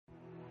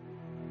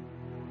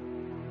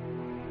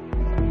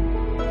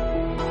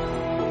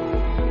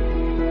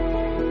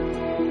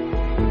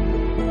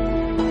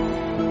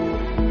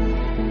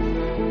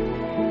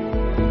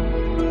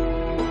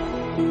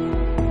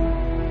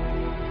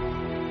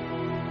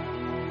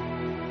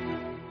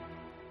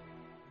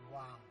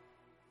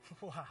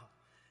Wow,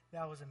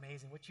 that was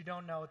amazing. What you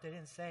don't know, what they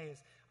didn't say,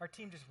 is our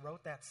team just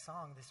wrote that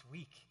song this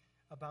week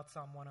about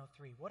Psalm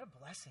 103. What a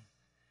blessing.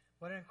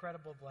 What an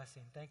incredible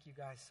blessing. Thank you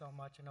guys so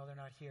much. I know they're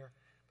not here,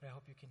 but I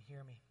hope you can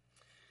hear me.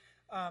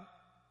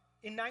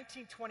 In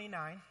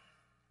 1929,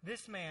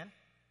 this man,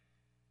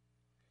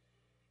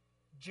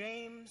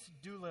 James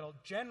Doolittle,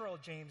 General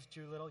James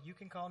Doolittle, you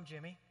can call him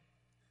Jimmy,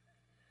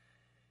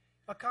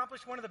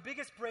 accomplished one of the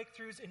biggest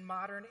breakthroughs in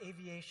modern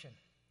aviation.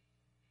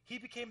 He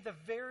became the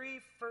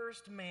very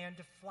first man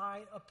to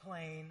fly a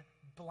plane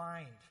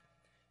blind,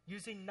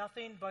 using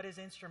nothing but his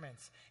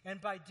instruments.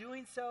 And by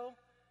doing so,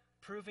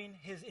 proving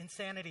his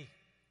insanity,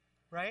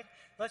 right?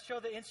 Let's show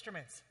the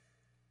instruments.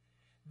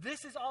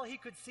 This is all he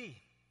could see.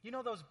 You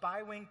know those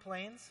bi-wing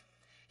planes?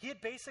 He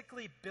had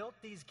basically built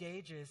these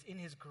gauges in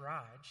his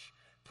garage,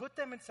 put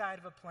them inside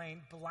of a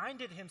plane,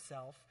 blinded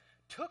himself,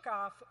 took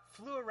off,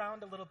 flew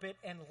around a little bit,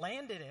 and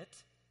landed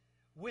it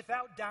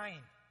without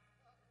dying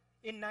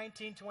in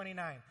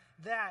 1929.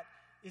 That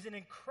is an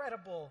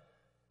incredible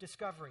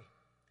discovery.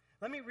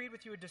 Let me read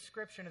with you a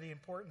description of the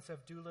importance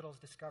of Doolittle's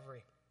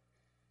discovery.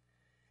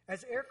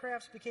 As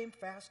aircrafts became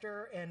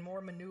faster and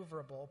more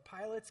maneuverable,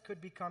 pilots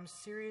could become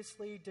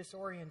seriously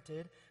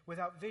disoriented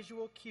without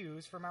visual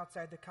cues from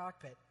outside the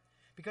cockpit,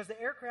 because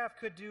the aircraft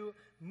could do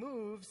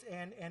moves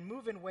and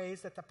move in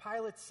ways that the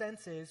pilot's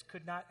senses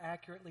could not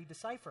accurately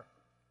decipher.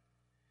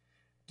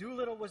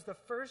 Doolittle was the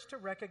first to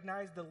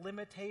recognize the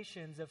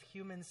limitations of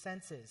human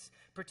senses,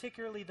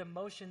 particularly the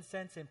motion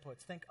sense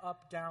inputs. Think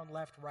up, down,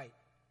 left, right.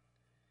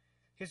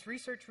 His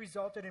research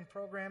resulted in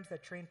programs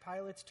that trained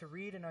pilots to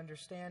read and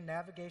understand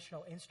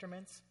navigational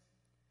instruments,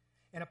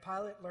 and a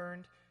pilot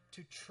learned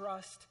to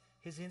trust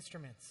his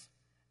instruments,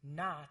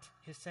 not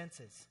his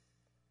senses,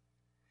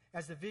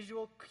 as the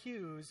visual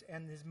cues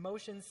and his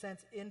motion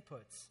sense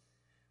inputs,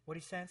 what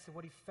he sensed and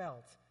what he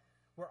felt,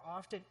 were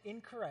often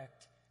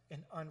incorrect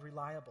and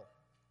unreliable.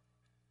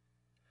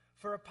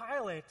 For a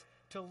pilot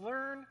to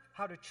learn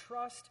how to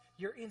trust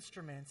your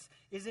instruments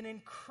is an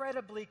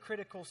incredibly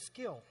critical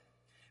skill,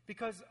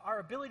 because our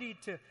ability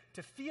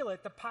to feel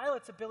it, the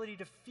pilot's ability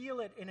to feel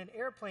it in an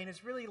airplane,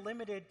 is really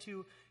limited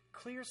to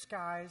clear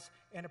skies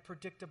and a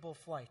predictable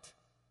flight.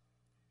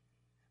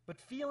 But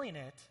feeling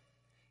it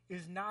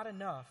is not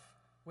enough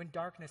when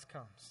darkness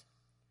comes.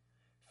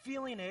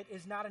 Feeling it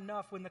is not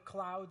enough when the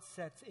cloud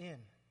sets in.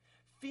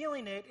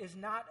 Feeling it is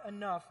not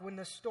enough when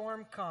the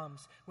storm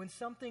comes, when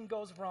something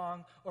goes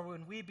wrong, or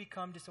when we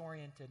become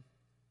disoriented.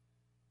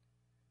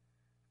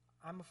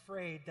 I'm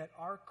afraid that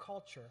our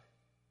culture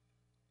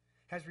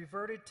has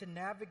reverted to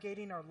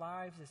navigating our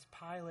lives as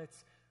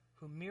pilots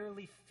who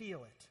merely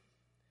feel it,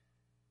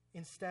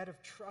 instead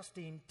of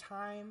trusting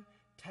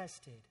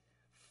time-tested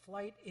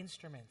flight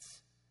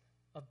instruments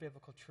of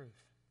biblical truth.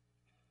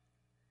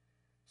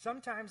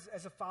 Sometimes,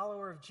 as a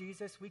follower of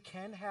Jesus, we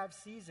can have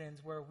seasons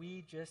where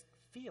we just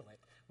feel it,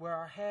 where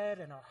our head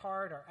and our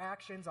heart, our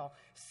actions all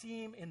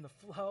seem in the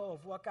flow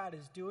of what God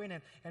is doing,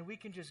 and we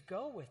can just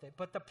go with it.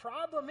 But the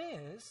problem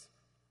is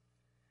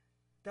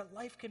that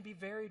life can be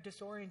very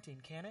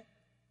disorienting, can it?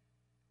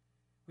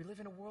 We live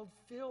in a world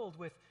filled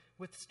with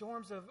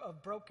storms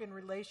of broken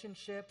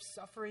relationships,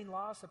 suffering,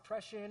 loss,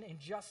 oppression,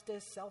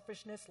 injustice,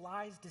 selfishness,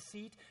 lies,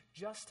 deceit,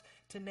 just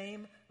to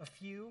name a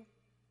few.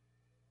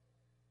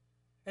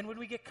 And when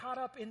we get caught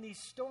up in these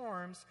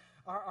storms,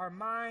 our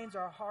minds,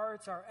 our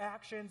hearts, our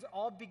actions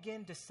all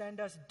begin to send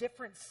us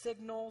different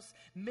signals,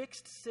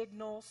 mixed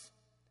signals,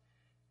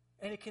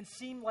 and it can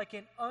seem like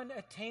an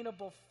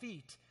unattainable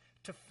feat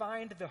to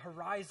find the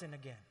horizon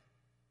again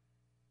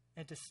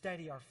and to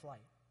steady our flight.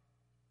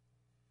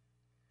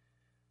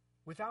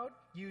 Without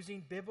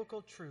using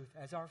biblical truth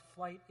as our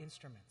flight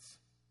instruments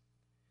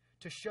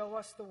to show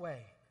us the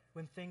way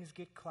when things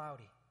get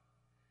cloudy,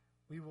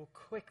 we will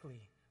quickly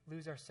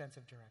lose our sense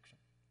of direction.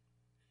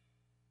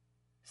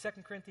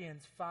 2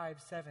 Corinthians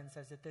 5:7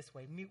 says it this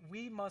way: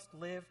 we must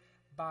live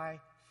by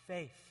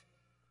faith,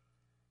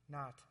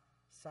 not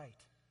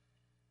sight.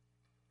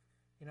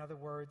 In other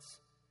words,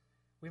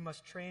 we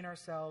must train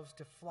ourselves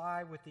to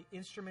fly with the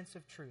instruments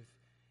of truth,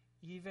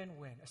 even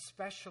when,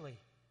 especially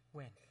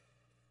when,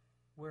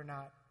 we're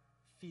not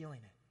feeling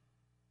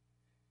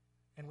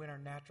it, and when our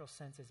natural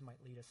senses might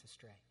lead us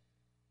astray.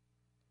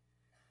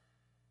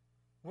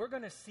 We're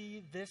going to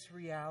see this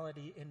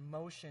reality in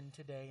motion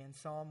today in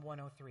Psalm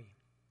 103.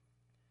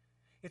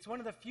 It's one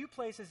of the few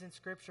places in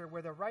Scripture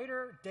where the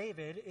writer,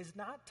 David, is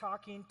not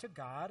talking to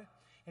God,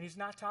 and he's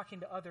not talking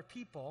to other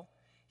people.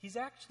 He's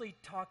actually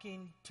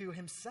talking to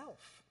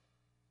himself.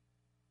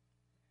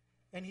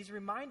 And he's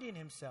reminding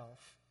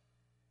himself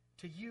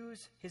to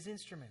use his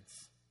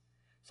instruments.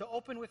 So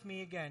open with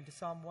me again to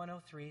Psalm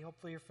 103.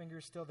 Hopefully your finger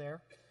is still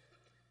there.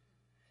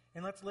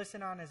 And let's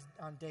listen on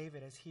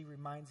David as he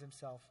reminds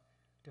himself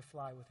to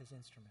fly with his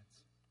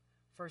instruments.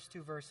 First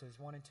two verses,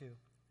 1 and 2.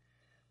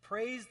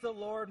 Praise the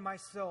Lord, my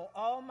soul.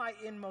 All my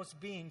inmost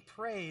being,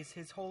 praise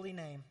his holy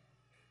name.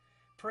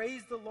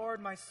 Praise the Lord,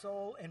 my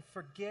soul, and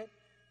forget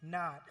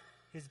not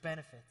his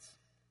benefits.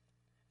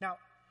 Now,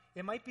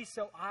 it might be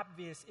so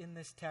obvious in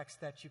this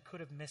text that you could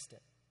have missed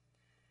it.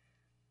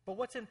 But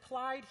what's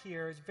implied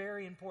here is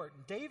very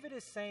important. David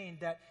is saying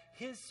that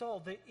his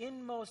soul, the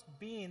inmost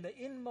being, the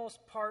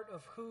inmost part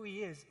of who he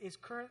is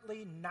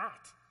currently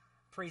not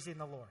praising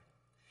the Lord.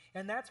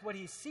 And that's what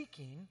he's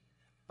seeking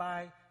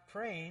by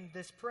praying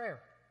this prayer.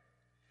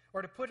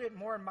 Or to put it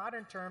more in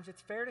modern terms,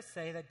 it's fair to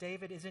say that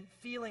David isn't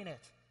feeling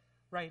it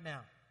right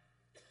now.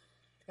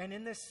 And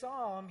in this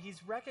psalm,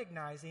 he's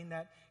recognizing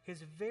that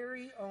his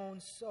very own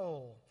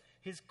soul,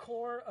 his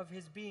core of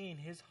his being,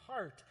 his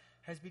heart,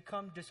 has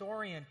become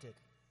disoriented.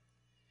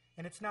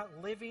 And it's not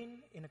living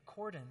in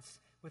accordance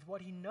with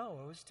what he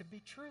knows to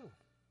be true.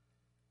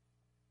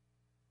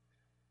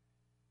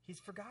 He's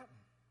forgotten.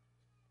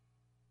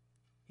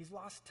 He's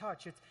lost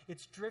touch.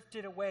 It's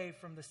drifted away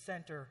from the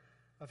center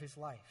of his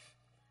life.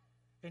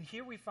 And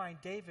here we find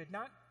David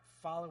not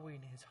following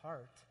his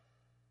heart,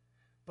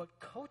 but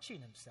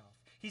coaching himself.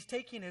 He's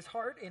taking his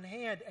heart in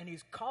hand and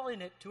he's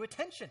calling it to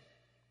attention.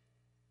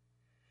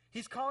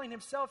 He's calling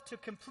himself to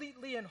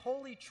completely and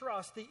wholly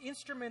trust the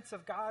instruments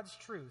of God's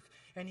truth,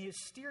 and he is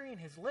steering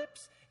his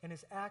lips and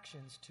his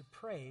actions to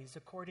praise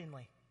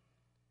accordingly.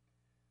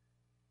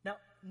 Now,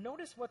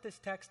 notice what this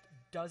text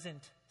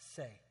doesn't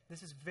say.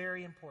 This is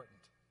very important.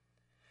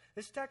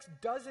 This text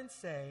doesn't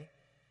say,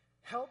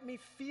 help me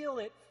feel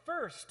it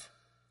first,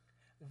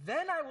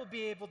 then I will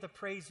be able to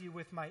praise you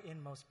with my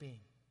inmost being.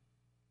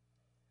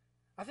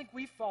 I think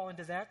we fall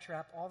into that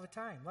trap all the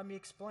time. Let me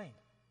explain.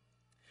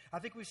 I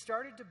think we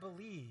started to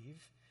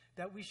believe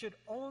that we should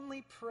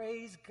only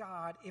praise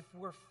God if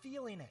we're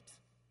feeling it.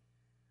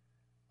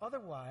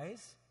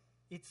 Otherwise,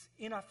 it's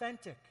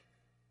inauthentic,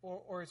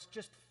 or it's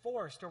just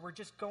forced, or we're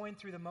just going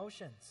through the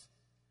motions.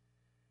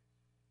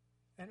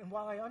 And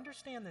while I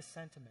understand this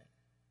sentiment,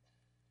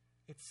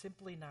 it's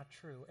simply not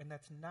true, and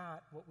that's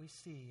not what we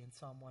see in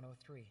Psalm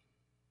 103.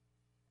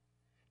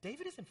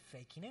 David isn't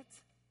faking it.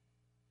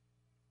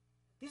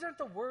 These aren't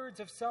the words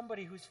of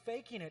somebody who's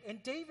faking it.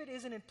 And David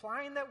isn't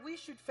implying that we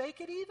should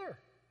fake it either.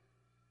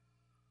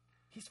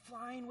 He's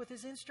flying with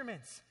his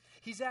instruments.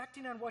 He's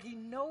acting on what he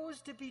knows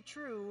to be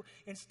true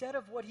instead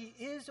of what he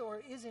is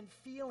or isn't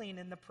feeling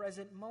in the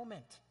present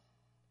moment.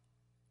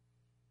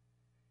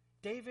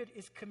 David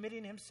is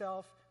committing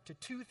himself to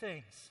two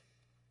things.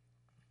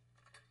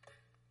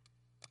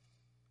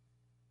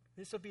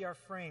 This will be our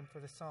frame for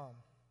the psalm.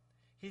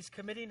 He's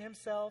committing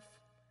himself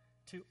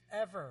to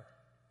ever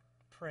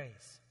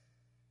praise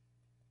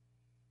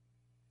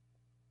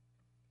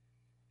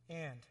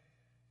and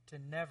to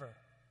never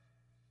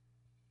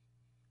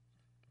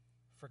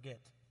forget.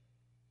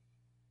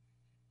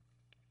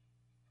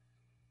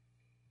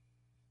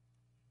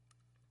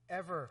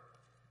 Ever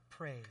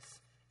praise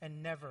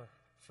and never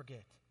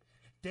forget.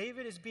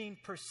 David is being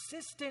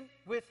persistent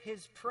with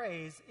his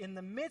praise in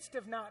the midst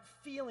of not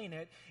feeling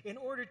it in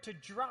order to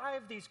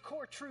drive these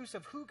core truths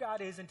of who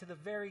God is into the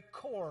very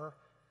core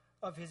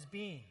of his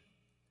being.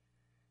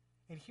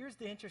 And here's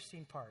the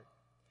interesting part.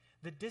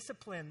 The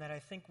discipline that I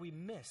think we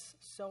miss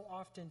so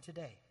often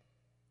today.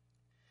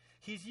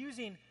 He's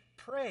using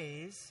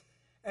praise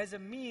as a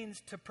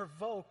means to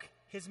provoke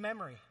his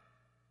memory.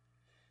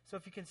 So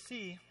if you can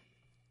see,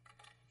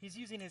 he's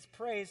using his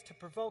praise to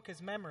provoke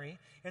his memory.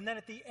 And then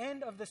at the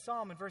end of the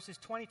psalm, in verses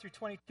 20 through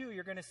 22,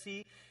 you're going to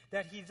see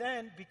that he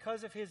then,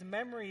 because of his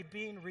memory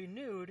being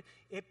renewed,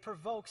 it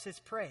provokes his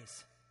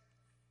praise.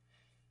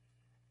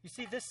 You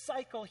see, this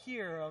cycle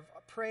here of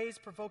praise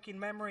provoking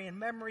memory and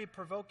memory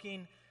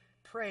provoking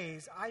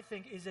praise, I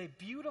think, is a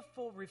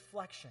beautiful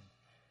reflection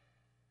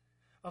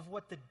of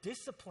what the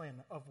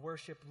discipline of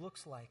worship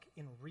looks like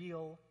in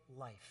real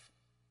life.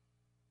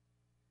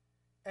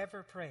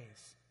 Ever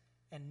praise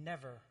and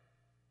never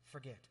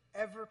forget.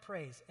 Ever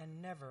praise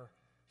and never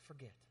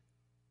forget.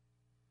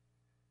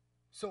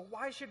 So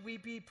why should we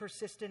be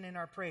persistent in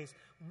our praise?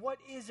 What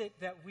is it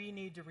that we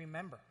need to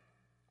remember?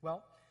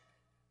 Well,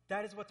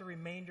 that is what the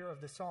remainder of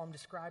the psalm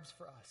describes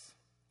for us.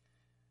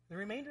 The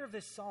remainder of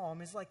this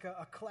psalm is like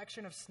a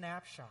collection of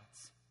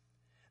snapshots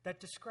that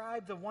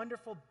describe the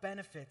wonderful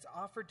benefits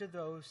offered to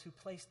those who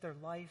place their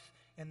life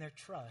and their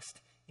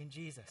trust in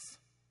Jesus.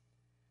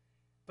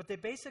 But they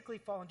basically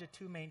fall into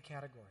two main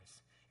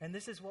categories. And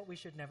this is what we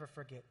should never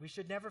forget. We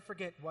should never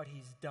forget what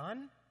he's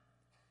done.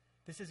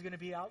 This is going to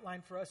be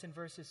outlined for us in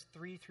verses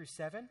 3 through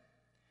 7.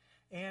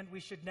 And we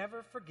should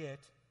never forget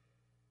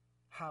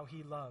how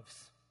he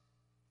loves.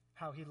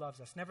 How he loves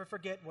us. Never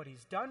forget what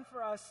he's done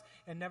for us,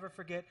 and never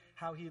forget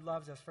how he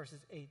loves us, verses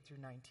 8 through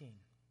 19.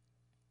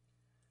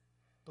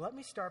 But let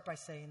me start by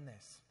saying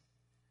this.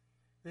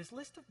 This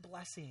list of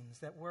blessings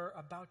that we're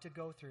about to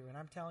go through, and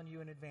I'm telling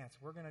you in advance,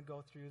 we're going to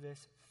go through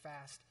this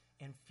fast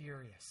and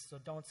furious. So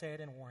don't say it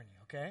and warn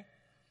you, okay?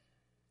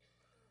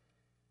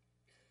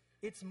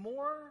 It's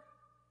more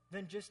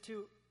than just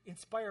to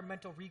inspire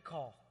mental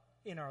recall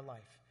in our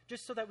life,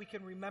 just so that we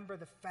can remember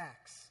the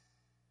facts.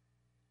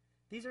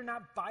 These are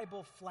not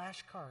Bible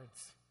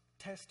flashcards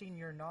testing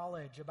your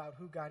knowledge about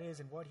who God is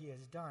and what he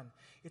has done.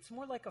 It's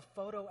more like a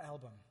photo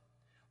album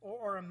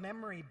or a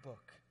memory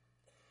book.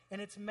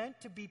 And it's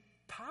meant to be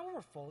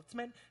powerful. It's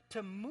meant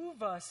to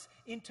move us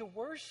into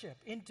worship,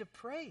 into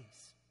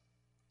praise.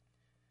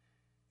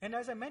 And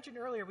as I mentioned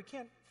earlier, we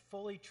can't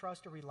fully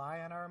trust or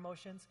rely on our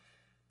emotions,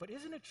 but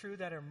isn't it true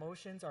that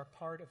emotions are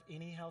part of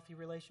any healthy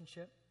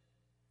relationship?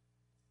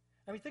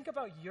 I mean, think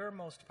about your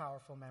most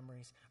powerful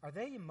memories. Are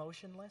they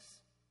emotionless?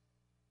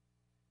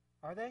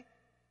 Are they?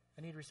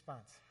 I need a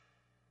response.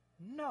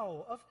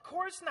 No, of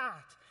course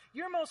not.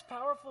 Your most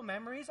powerful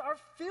memories are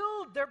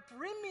filled, they're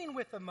brimming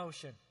with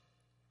emotion.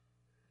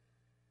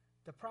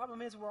 The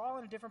problem is we're all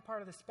in a different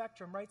part of the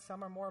spectrum, right?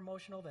 Some are more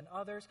emotional than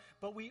others,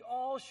 but we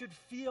all should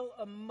feel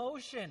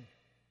emotion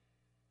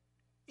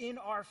in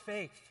our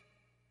faith.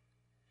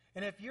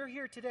 And if you're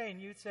here today and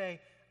you'd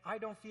say, I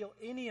don't feel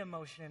any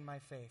emotion in my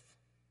faith,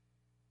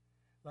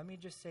 let me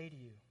just say to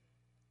you,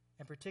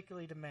 and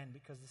particularly to men,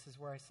 because this is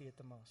where I see it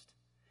the most,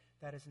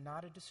 that is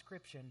not a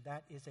description,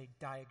 that is a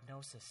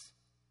diagnosis.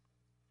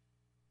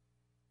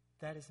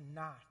 That is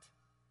not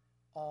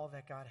all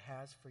that God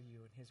has for you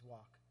in his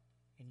walk,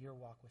 in your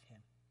walk with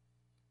him.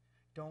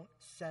 Don't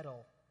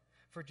settle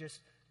for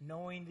just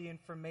knowing the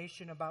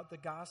information about the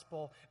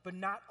gospel, but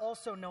not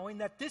also knowing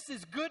that this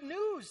is good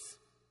news.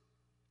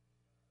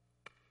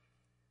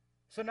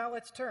 So now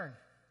let's turn.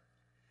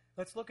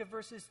 Let's look at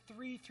verses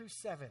 3 through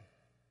 7.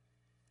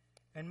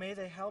 And may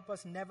they help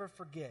us never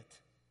forget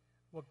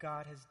what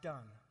God has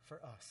done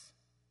for us.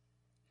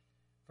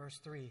 Verse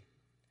 3.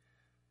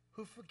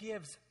 Who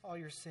forgives all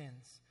your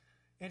sins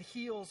and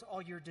heals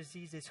all your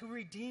diseases, who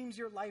redeems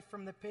your life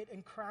from the pit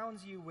and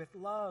crowns you with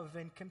love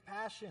and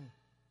compassion,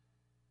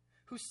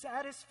 who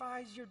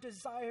satisfies your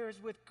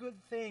desires with good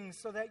things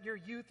so that your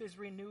youth is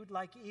renewed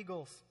like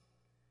eagles.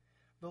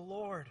 The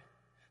Lord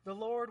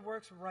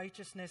works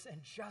righteousness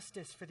and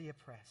justice for the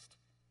oppressed.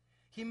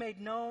 He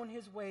made known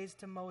his ways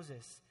to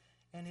Moses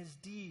and his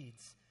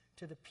deeds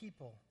to the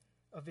people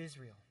of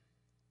Israel.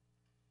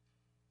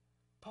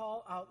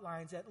 Paul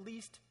outlines at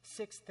least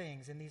 6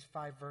 things in these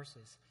 5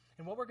 verses.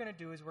 And what we're going to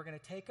do is we're going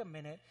to take a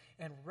minute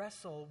and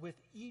wrestle with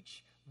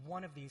each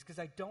one of these, because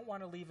I don't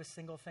want to leave a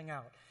single thing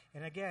out.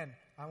 And again,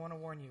 I want to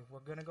warn you, we're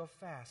going to go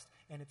fast,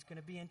 and it's going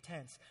to be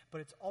intense,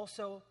 but it's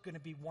also going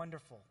to be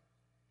wonderful.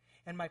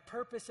 And my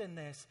purpose in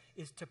this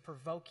is to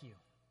provoke you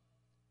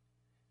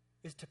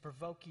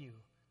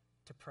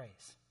to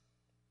praise.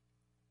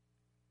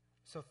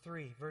 So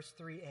verse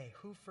 3a,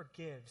 who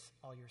forgives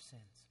all your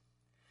sins?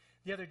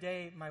 The other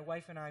day, my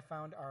wife and I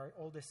found our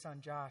oldest son,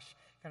 Josh,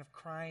 kind of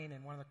crying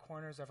in one of the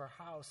corners of our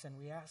house, and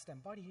we asked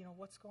him, buddy,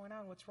 what's going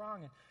on? What's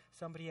wrong? And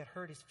somebody had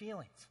hurt his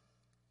feelings.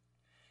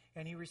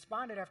 And he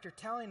responded after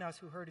telling us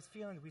who hurt his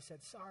feelings. We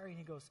said, sorry. And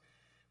he goes,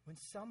 when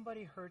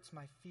somebody hurts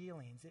my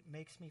feelings, it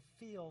makes me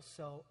feel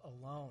so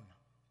alone.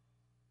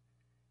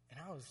 And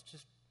I was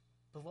just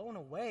blown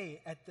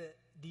away at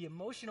the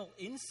emotional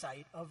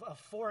insight of a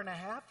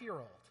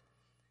 4.5-year-old.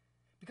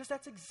 Because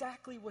that's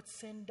exactly what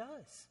sin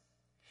does.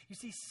 You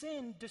see,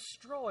 sin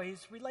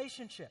destroys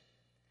relationship.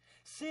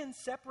 Sin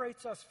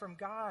separates us from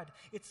God.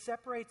 It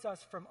separates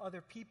us from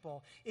other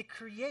people. It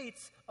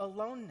creates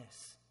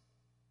aloneness.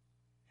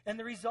 And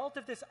the result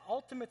of this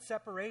ultimate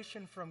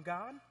separation from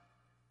God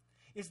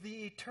is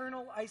the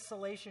eternal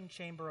isolation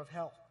chamber of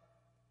hell,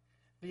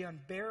 the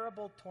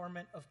unbearable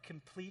torment of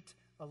complete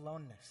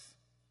aloneness.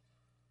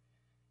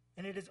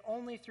 And it is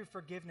only through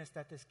forgiveness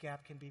that this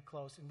gap can be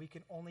closed, and we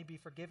can only be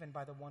forgiven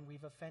by the one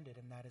we've offended,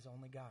 and that is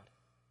only God.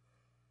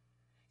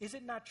 Is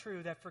it not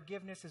true that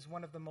forgiveness is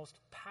one of the most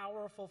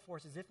powerful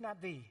forces, if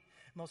not the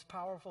most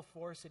powerful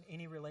force in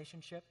any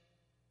relationship,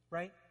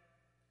 right?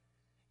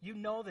 You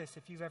know this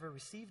if you've ever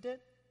received it,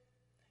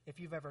 if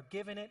you've ever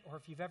given it, or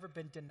if you've ever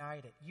been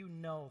denied it. You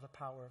know the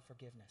power of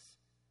forgiveness.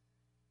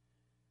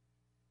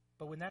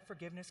 But when that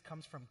forgiveness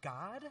comes from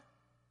God,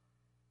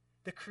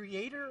 the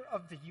creator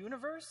of the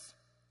universe,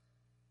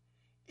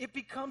 it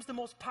becomes the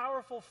most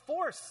powerful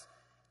force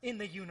in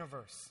the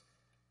universe.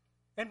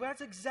 And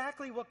that's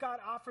exactly what God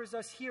offers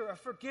us here, a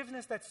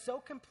forgiveness that's so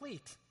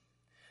complete,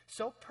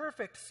 so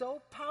perfect,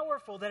 so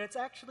powerful that it's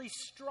actually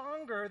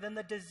stronger than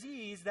the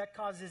disease that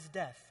causes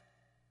death.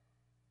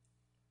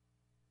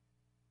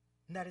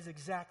 And that is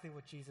exactly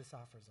what Jesus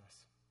offers us.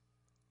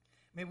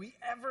 May we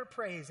ever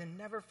praise and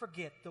never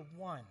forget the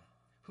one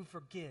who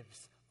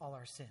forgives all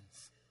our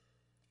sins.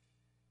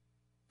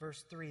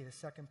 Verse 3, the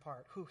second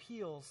part, who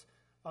heals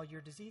all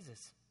your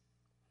diseases.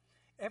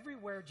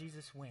 Everywhere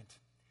Jesus went,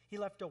 he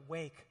left a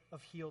wake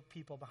of healed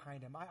people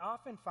behind him. I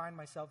often find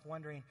myself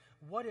wondering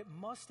what it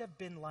must have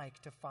been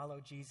like to follow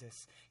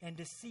Jesus and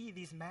to see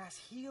these mass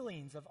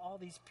healings of all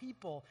these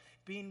people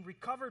being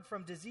recovered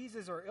from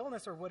diseases or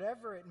illness or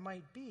whatever it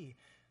might be.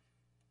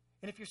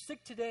 And if you're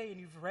sick today and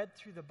you've read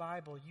through the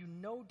Bible, you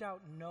no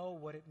doubt know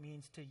what it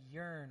means to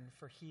yearn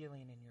for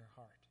healing in your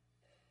heart.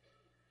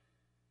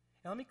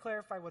 Now let me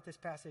clarify what this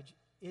passage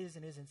is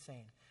and isn't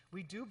saying.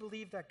 We do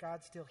believe that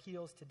God still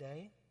heals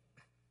today,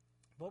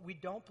 but we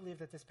don't believe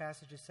that this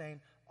passage is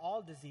saying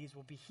all disease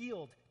will be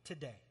healed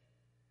today.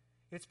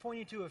 It's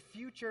pointing to a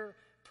future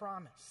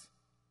promise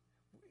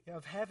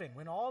of heaven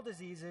when all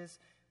diseases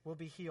will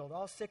be healed,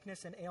 all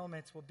sickness and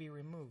ailments will be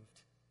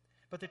removed.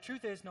 But the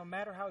truth is, no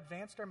matter how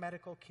advanced our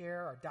medical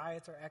care, our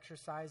diets, our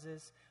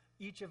exercises,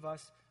 each of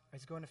us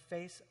is going to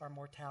face our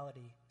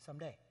mortality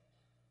someday.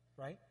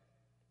 right?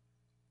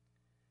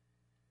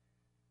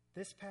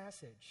 This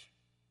passage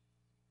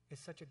is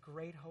such a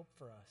great hope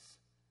for us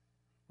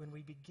when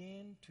we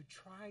begin to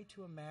try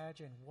to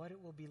imagine what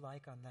it will be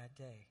like on that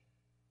day,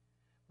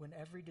 when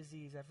every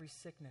disease, every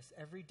sickness,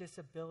 every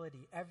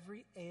disability,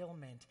 every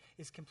ailment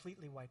is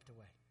completely wiped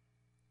away.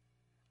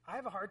 I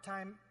have a hard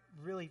time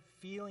really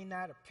feeling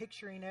that or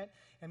picturing it.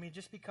 I mean, it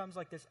just becomes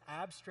like this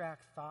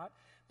abstract thought.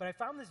 But I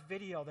found this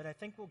video that I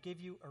think will give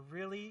you a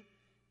really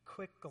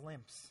quick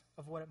glimpse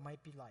of what it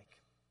might be like.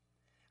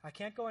 I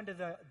can't go into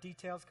the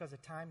details because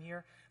of time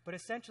here, but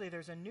essentially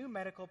there's a new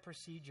medical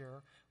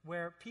procedure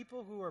where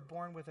people who are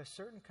born with a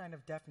certain kind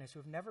of deafness, who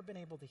have never been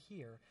able to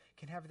hear,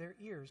 can have their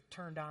ears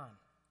turned on.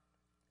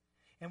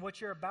 And what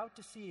you're about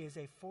to see is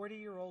a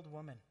 40-year-old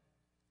woman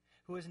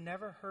who has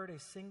never heard a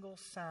single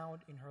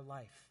sound in her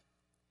life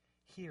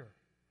hear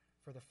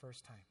for the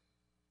first time.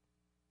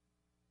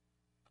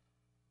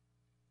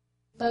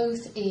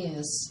 Both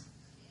ears,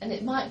 and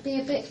it might be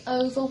a bit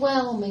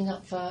overwhelming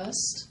at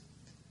first.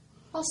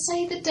 I'll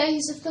say the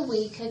days of the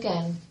week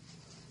again.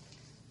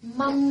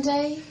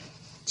 Monday,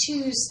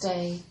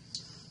 Tuesday,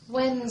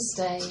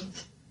 Wednesday,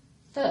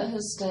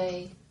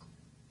 Thursday,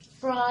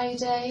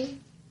 Friday,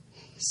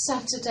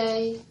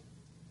 Saturday,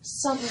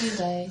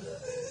 Sunday.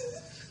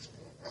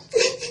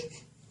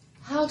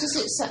 How does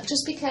it sound?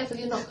 Just be careful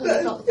you're not going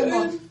to knock them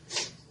off.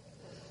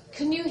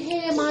 Can you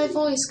hear my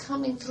voice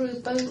coming through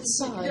both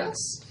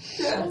sides?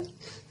 Yeah.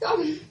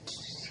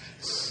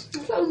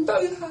 Sound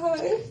very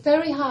high.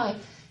 Very high.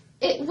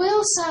 It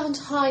will sound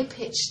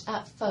high-pitched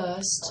at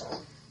first.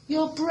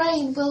 Your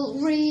brain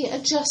will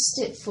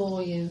readjust it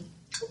for you.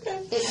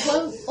 Okay. It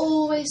won't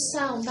always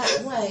sound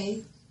that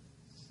way.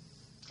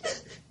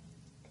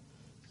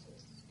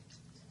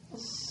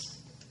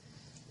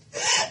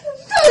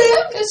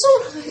 It's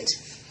all right.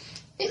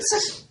 It's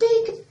a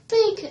big,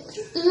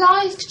 big,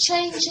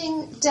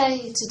 life-changing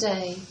day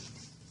today.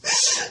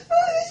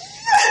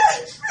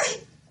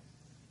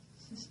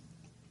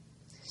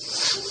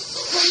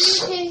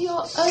 Can you hear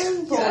your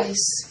own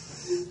voice?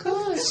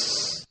 Good.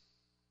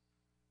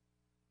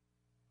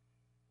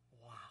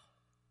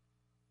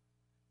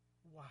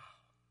 Wow.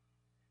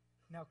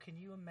 Now, can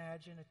you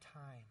imagine a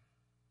time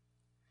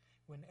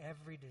when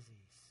every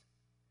disease,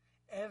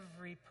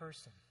 every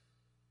person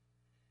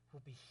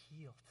will be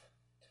healed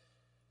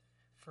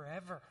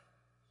forever?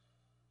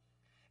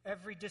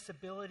 Every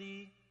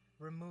disability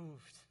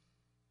removed.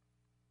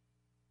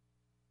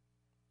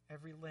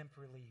 Every limp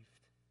relieved.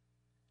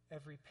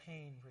 Every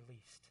pain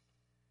released.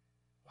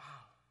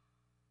 Wow.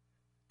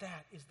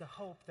 That is the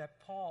hope that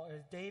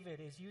David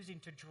is using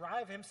to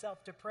drive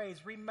himself to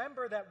praise.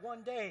 Remember that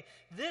one day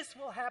this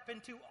will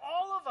happen to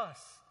all of us.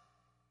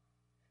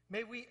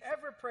 May we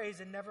ever praise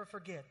and never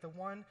forget the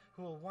one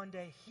who will one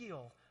day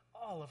heal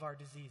all of our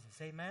diseases.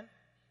 Amen?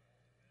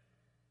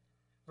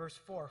 Verse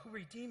 4, who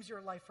redeems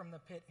your life from the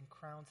pit and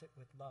crowns it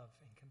with love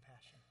and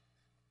compassion.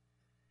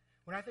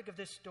 When I think of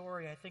this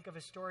story, I think of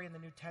a story in the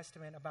New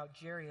Testament about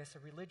Jairus, a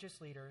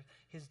religious leader,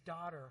 his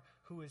daughter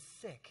who is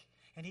sick.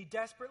 And he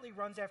desperately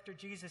runs after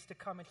Jesus to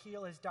come and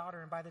heal his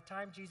daughter. And by the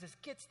time Jesus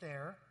gets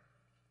there,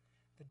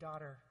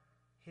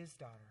 his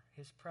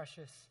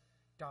precious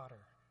daughter,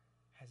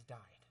 has died.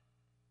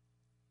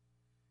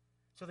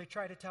 So they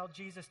try to tell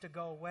Jesus to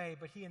go away,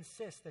 but he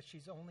insists that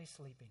she's only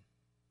sleeping.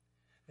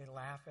 They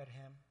laugh at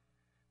him,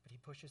 but he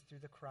pushes through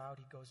the crowd.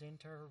 He goes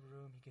into her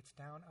room. He gets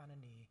down on a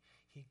knee.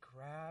 He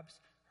grabs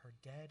her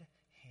dead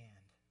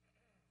hand,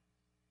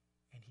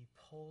 and he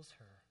pulls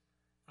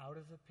her out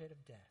of the pit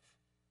of death,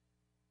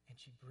 and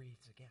she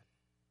breathes again.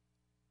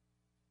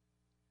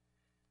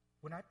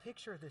 When I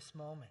picture this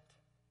moment,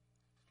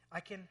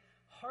 I can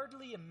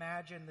hardly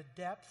imagine the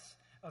depths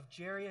of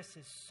Jairus'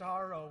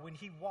 sorrow when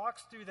he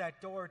walks through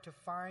that door to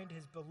find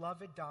his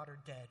beloved daughter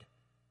dead.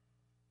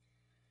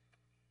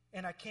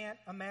 And I can't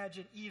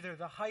imagine either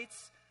the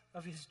heights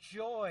of his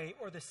joy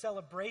or the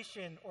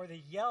celebration or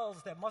the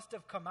yells that must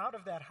have come out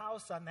of that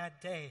house on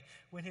that day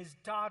when his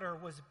daughter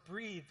was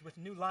breathed with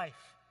new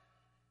life.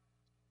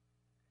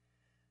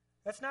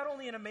 That's not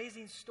only an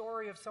amazing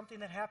story of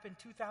something that happened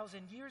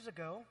 2,000 years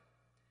ago.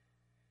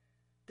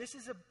 This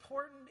is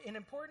an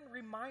important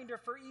reminder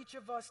for each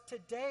of us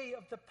today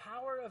of the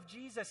power of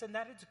Jesus, and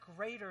that it's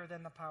greater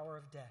than the power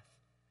of death.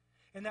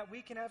 And that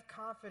we can have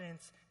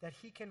confidence that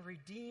he can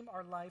redeem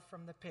our life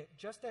from the pit,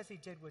 just as he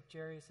did with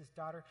Jairus'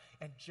 daughter,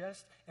 and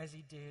just as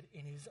he did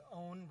in his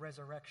own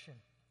resurrection.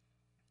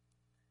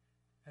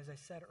 As I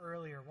said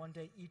earlier, one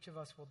day each of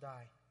us will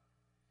die.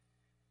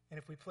 And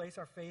if we place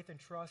our faith and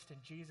trust in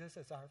Jesus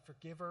as our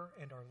forgiver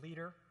and our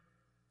leader,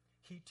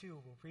 he too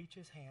will reach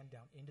his hand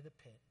down into the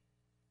pit,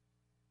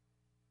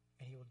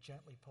 and he will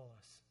gently pull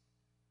us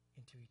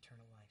into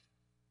eternal life.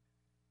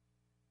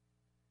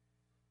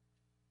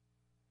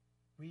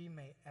 May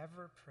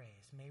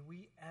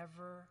we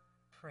ever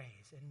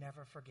praise and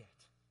never forget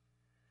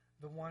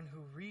the one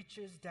who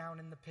reaches down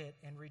in the pit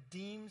and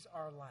redeems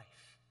our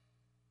life.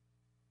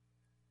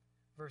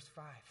 Verse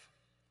 5,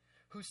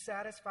 who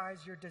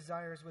satisfies your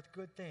desires with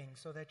good things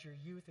so that your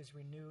youth is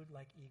renewed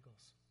like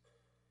eagles.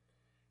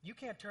 You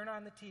can't turn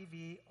on the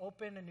TV,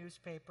 open a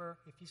newspaper,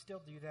 if you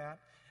still do that,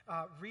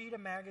 read a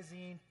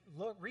magazine,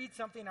 read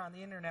something on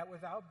the internet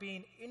without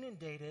being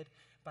inundated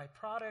by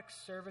products,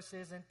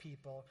 services, and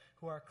people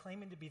who are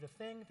claiming to be the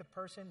thing, the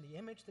person, the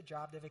image, the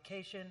job, the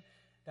vacation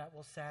that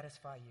will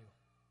satisfy you.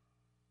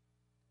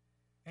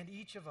 And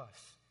each of us,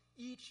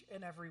 each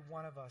and every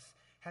one of us,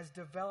 has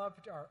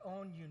developed our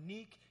own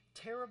unique,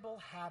 terrible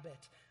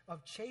habit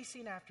of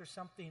chasing after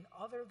something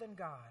other than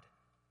God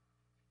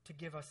to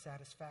give us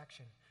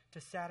satisfaction,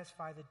 to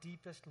satisfy the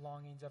deepest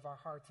longings of our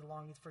hearts, the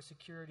longings for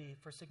security,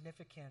 for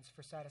significance,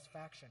 for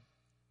satisfaction.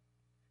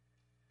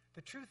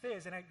 The truth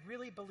is, and I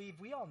really believe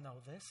we all know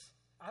this,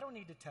 I don't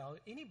need to tell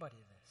anybody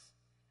this.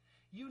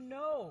 You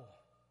know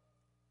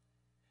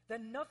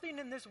that nothing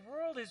in this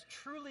world is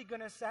truly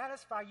going to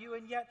satisfy you,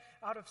 and yet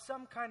out of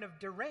some kind of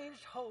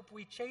deranged hope,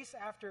 we chase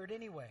after it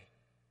anyway.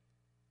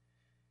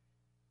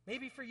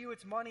 Maybe for you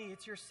it's money,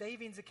 it's your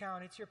savings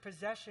account, it's your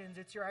possessions,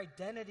 it's your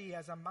identity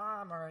as a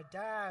mom or a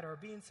dad, or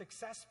being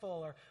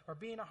successful, or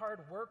being a hard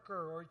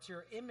worker, or it's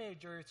your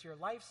image, or it's your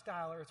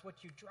lifestyle, or it's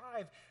what you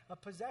drive, a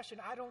possession.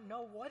 I don't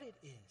know what it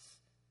is.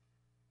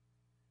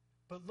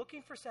 But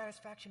looking for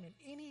satisfaction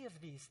in any of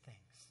these things,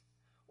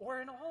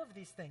 or in all of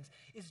these things,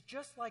 is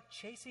just like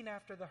chasing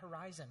after the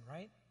horizon,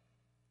 right?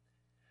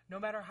 No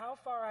matter how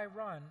far I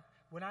run,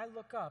 when I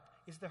look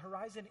up, is the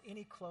horizon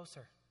any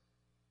closer?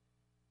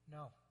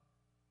 No.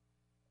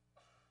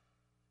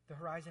 The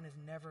horizon is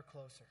never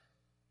closer.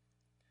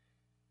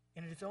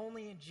 And it is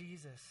only in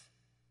Jesus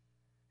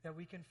that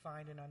we can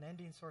find an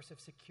unending source of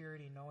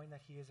security, knowing that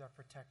He is our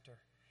protector,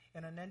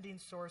 an unending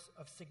source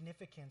of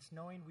significance,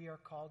 knowing we are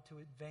called to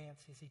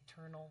advance His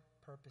eternal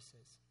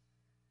purposes,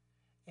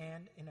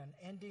 and an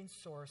unending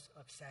source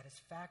of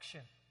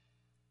satisfaction,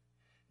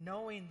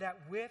 knowing that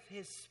with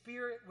His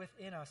Spirit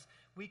within us,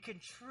 we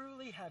can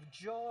truly have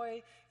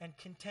joy and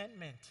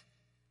contentment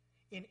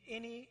in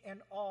any and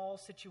all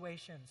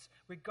situations,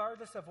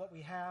 regardless of what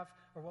we have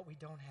or what we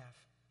don't have.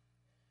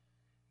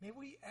 May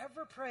we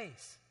ever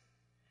praise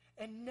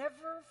and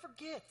never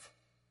forget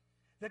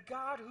the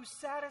God who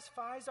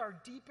satisfies our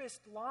deepest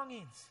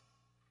longings.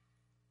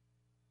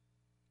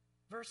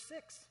 Verse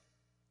 6,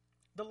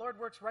 the Lord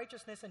works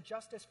righteousness and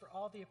justice for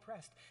all the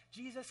oppressed.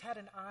 Jesus had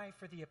an eye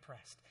for the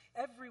oppressed.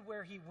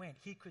 Everywhere He went,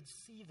 He could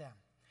see them.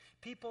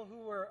 People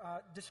who were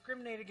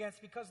discriminated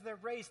against because of their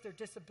race, their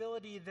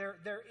disability,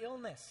 their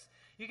illness.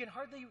 You can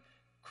hardly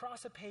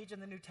cross a page in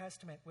the New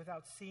Testament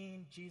without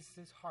seeing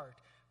Jesus' heart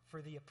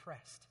for the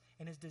oppressed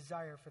and His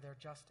desire for their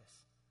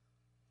justice.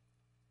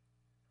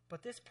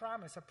 But this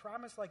promise, a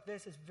promise like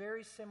this, is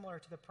very similar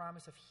to the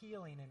promise of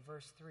healing in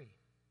verse 3.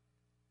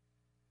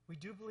 We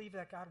do believe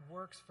that God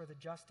works for the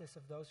justice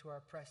of those who are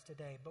oppressed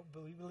today, but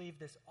we believe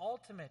this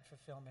ultimate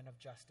fulfillment of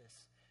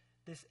justice,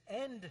 this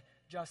end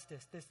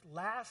justice, this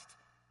last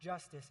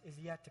justice is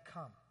yet to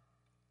come.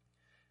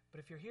 But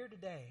if you're here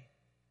today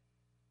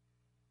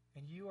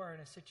and you are in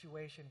a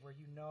situation where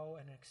you know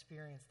and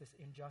experience this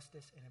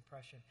injustice and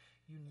oppression,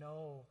 you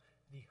know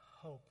the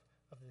hope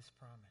of this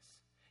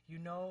promise. You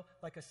know,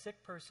 like a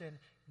sick person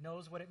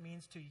knows what it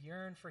means to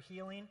yearn for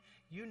healing,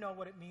 you know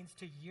what it means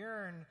to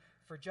yearn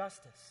for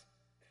justice.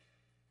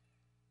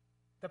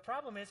 The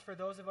problem is for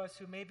those of us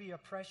who maybe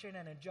oppression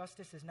and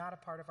injustice is not a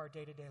part of our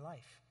day-to-day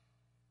life.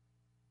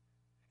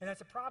 And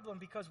that's a problem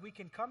because we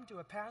can come to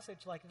a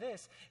passage like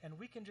this and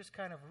we can just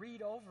kind of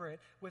read over it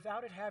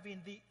without it having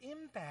the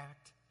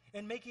impact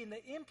and making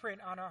the imprint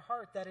on our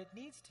heart that it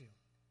needs to.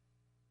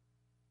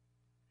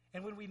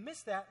 And when we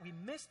miss that, we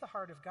miss the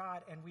heart of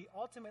God, and we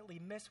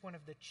ultimately miss one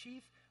of the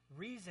chief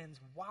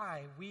reasons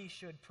why we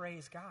should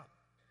praise God.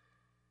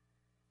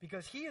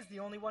 Because He is the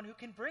only one who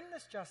can bring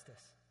this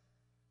justice.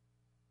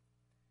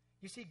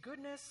 You see,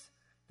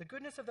 the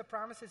goodness of the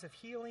promises of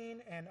healing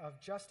and of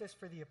justice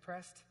for the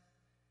oppressed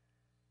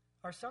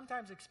are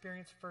sometimes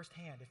experienced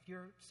firsthand if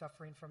you're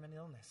suffering from an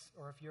illness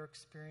or if you're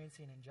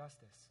experiencing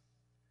injustice.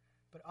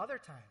 But other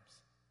times,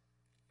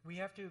 we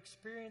have to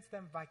experience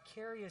them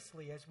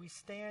vicariously as we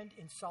stand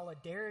in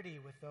solidarity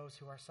with those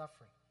who are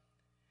suffering.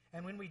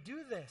 And when we do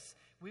this,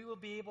 we will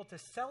be able to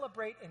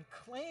celebrate and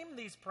claim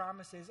these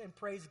promises and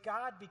praise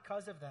God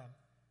because of them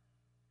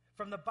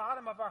from the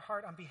bottom of our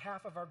heart on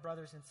behalf of our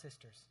brothers and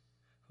sisters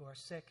who are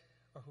sick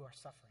or who are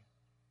suffering.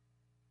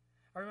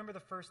 I remember the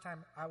first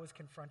time I was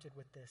confronted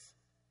with this.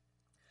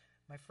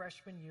 My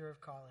freshman year of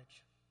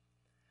college,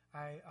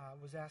 I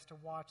was asked to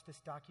watch this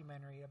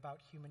documentary about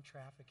human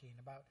trafficking,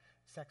 about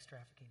sex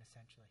trafficking,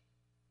 essentially.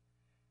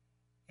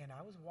 And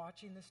I was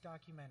watching this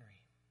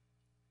documentary,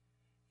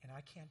 and I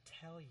can't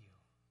tell you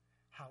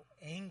how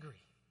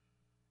angry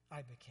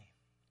I became.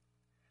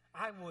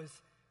 I was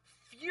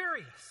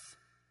furious.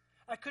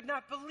 I could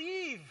not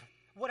believe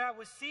what I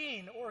was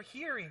seeing or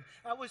hearing.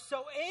 I was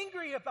so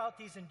angry about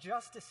these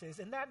injustices.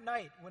 And that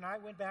night, when I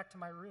went back to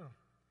my room,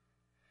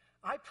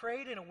 I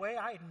prayed in a way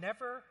I had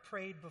never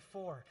prayed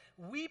before,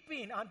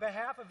 weeping on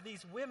behalf of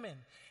these women,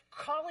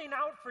 calling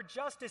out for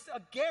justice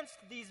against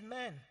these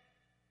men.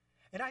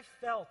 And I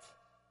felt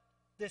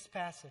this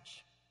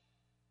passage.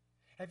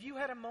 Have you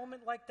had a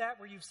moment like that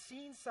where you've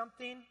seen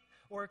something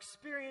or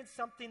experienced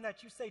something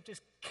that you say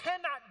just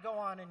cannot go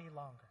on any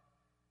longer.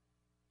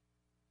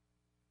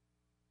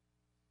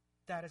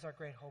 That is our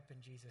great hope in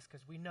Jesus,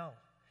 because we know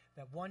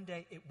that one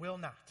day it will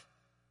not.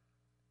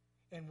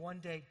 And one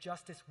day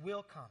justice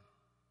will come.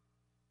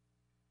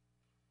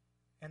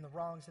 And the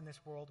wrongs in this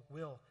world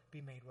will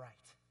be made right.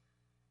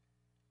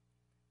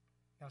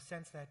 Now,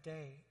 since that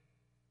day,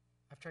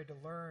 I've tried to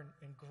learn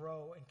and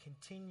grow and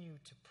continue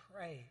to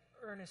pray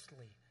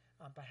earnestly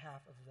on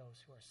behalf of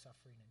those who are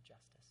suffering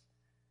injustice.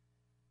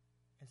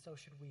 And so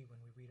should we when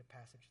we read a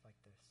passage like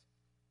this.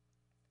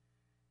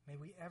 May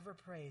we ever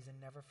praise and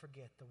never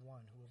forget the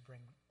one who will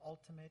bring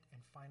ultimate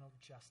and final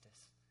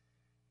justice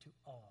to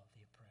all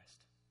the oppressed.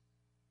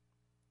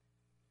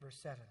 Verse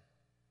 7,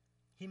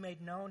 he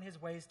made known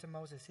his ways to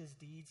Moses, his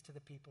deeds to the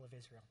people of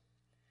Israel.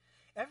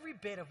 Every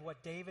bit of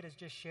what David has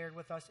just shared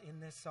with us in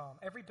this psalm,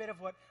 every bit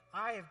of what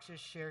I have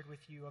just shared with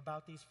you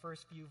about these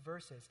first few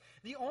verses,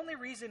 the only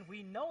reason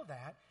we know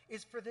that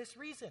is for this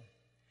reason,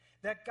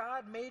 that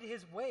God made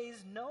his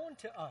ways known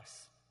to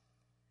us.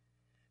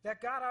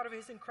 That God, out of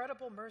his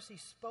incredible mercy,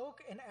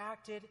 spoke and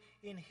acted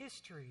in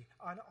history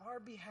on our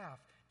behalf,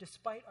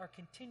 despite our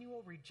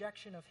continual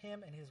rejection of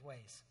him and his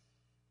ways.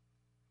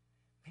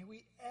 May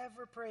we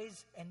ever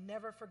praise and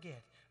never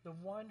forget the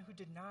one who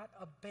did not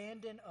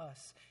abandon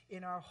us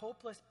in our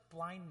hopeless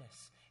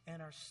blindness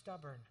and our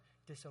stubborn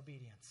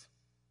disobedience.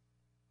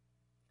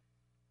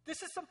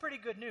 This is some pretty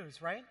good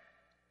news, right?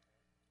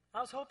 I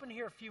was hoping to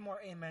hear a few more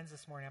amens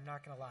this morning, I'm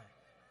not going to lie.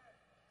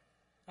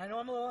 I know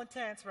I'm a little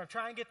intense, but I'm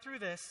trying to get through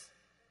this.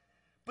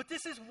 But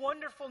this is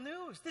wonderful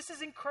news. This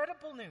is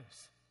incredible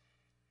news.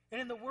 And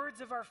in the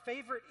words of our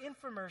favorite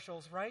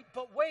infomercials, right?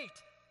 But wait,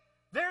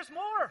 there's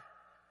more.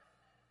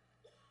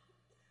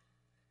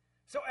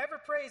 So ever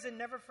praise and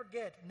never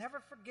forget.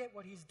 Never forget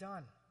what he's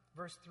done.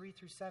 Verse 3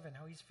 through 7,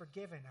 how he's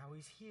forgiven, how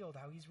he's healed,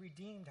 how he's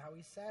redeemed, how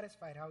he's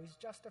satisfied, how he's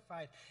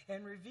justified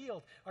and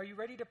revealed. Are you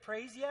ready to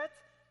praise yet?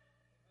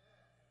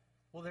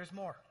 Well, there's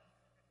more.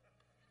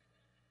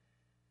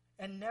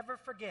 And never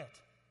forget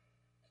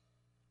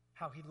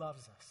how he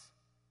loves us.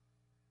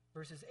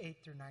 Verses 8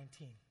 through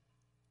 19.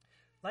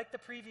 Like the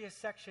previous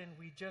section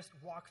we just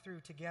walked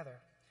through together,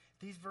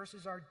 these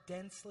verses are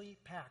densely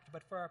packed.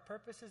 But for our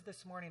purposes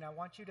this morning, I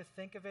want you to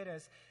think of it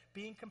as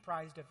being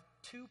comprised of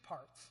two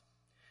parts,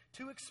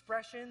 two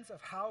expressions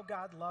of how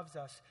God loves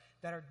us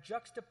that are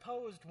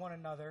juxtaposed one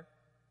another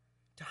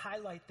to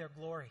highlight their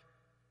glory.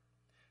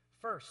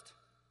 First,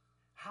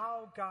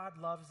 how God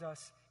loves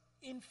us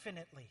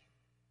infinitely.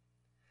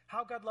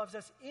 How God loves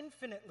us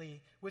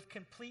infinitely with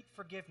complete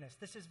forgiveness.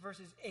 This is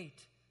verses 8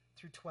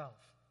 through 12.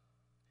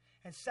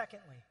 And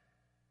secondly,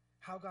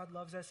 how God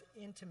loves us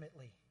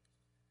intimately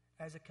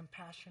as a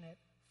compassionate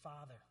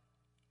Father.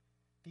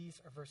 These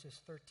are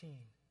verses 13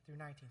 through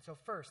 19. So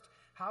first,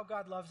 how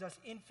God loves us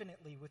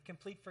infinitely with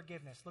complete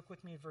forgiveness. Look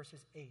with me at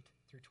verses 8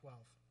 through 12.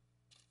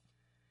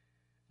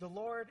 The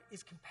Lord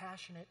is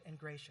compassionate and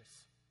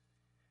gracious,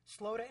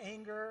 slow to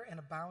anger and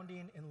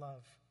abounding in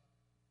love.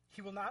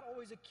 He will not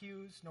always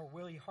accuse, nor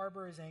will he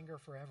harbor his anger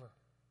forever.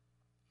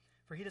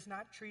 For he does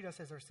not treat us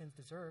as our sins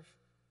deserve,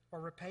 or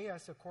repay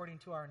us according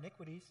to our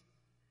iniquities.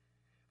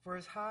 For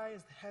as high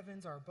as the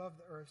heavens are above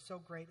the earth, so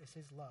great is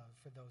his love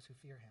for those who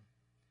fear him.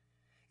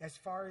 As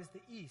far as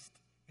the east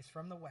is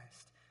from the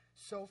west,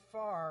 so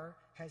far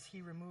has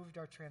he removed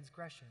our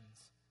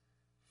transgressions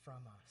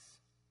from us.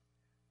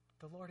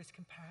 The Lord is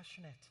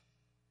compassionate.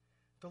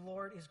 The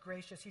Lord is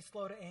gracious. He's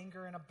slow to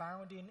anger and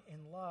abounding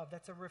in love.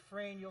 That's a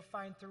refrain you'll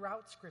find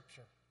throughout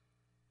Scripture.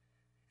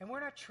 And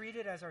we're not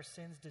treated as our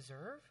sins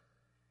deserve.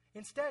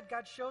 Instead,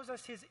 God shows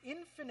us his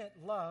infinite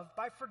love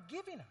by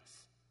forgiving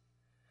us,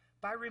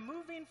 by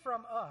removing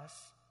from us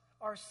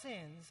our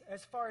sins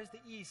as far as the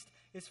east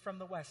is from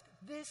the west.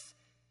 This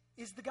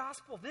is the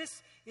gospel.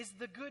 This is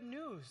the good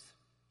news.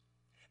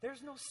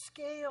 There's no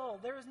scale,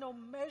 there is no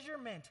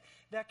measurement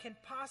that can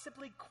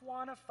possibly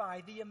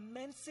quantify the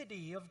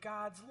immensity of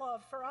God's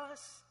love for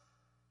us,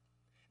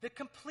 the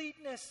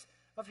completeness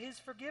of his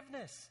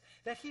forgiveness,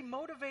 that he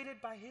motivated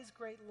by his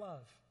great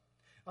love,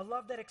 a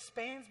love that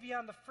expands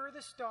beyond the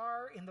furthest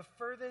star in the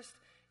furthest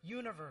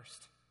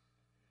universe,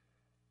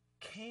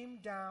 came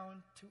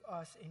down to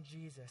us in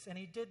Jesus. And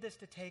he did this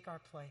to take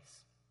our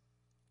place,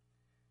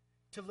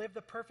 to live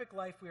the perfect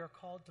life we are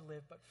called to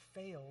live but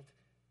failed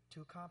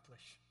to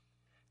accomplish,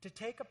 to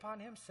take upon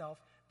himself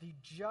the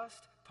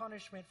just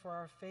punishment for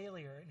our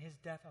failure in his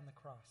death on the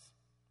cross,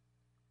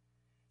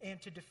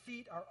 and to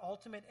defeat our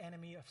ultimate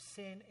enemy of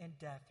sin and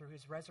death through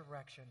his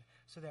resurrection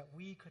so that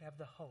we could have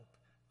the hope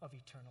of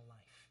eternal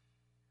life.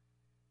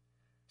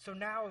 So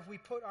now if we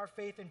put our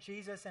faith in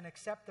Jesus and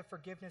accept the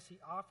forgiveness he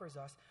offers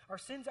us, our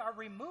sins are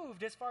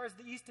removed as far as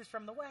the east is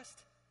from the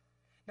west.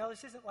 Now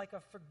this isn't like a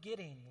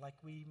forgetting like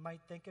we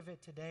might think of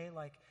it today,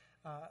 like,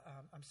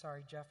 I'm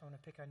sorry, Jeff, I'm going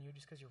to pick on you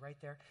just because you're right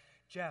there.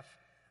 Jeff,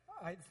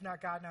 it's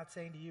not God not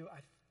saying to you,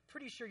 I'm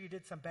pretty sure you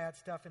did some bad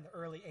stuff in the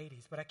early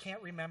 80s, but I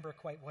can't remember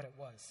quite what it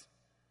was,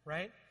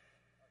 right?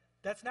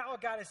 That's not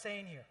what God is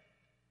saying here.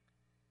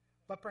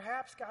 But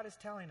perhaps God is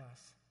telling us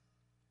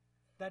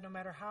that no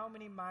matter how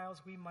many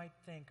miles we might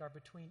think are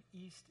between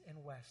east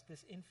and west,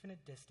 this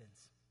infinite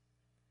distance,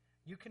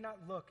 you cannot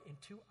look in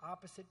two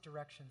opposite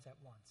directions at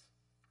once.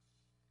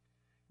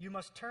 You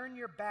must turn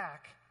your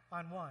back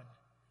on one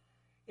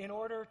in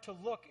order to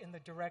look in the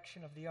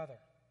direction of the other.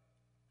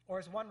 Or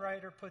as one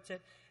writer puts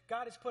it,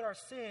 God has put our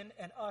sin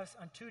and us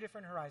on two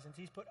different horizons.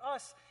 He's put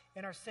us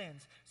and our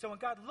sins. So when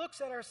God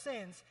looks at our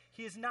sins,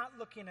 he is not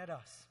looking at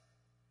us.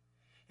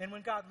 And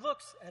when God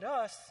looks at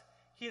us,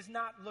 he is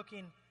not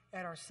looking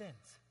at our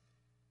sins.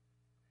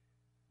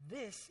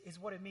 This is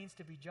what it means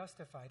to be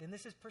justified. And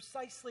this is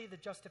precisely the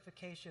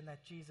justification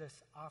that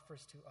Jesus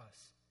offers to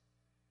us.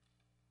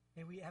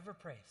 May we ever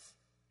praise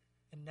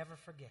and never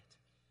forget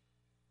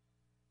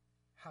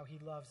how he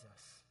loves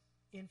us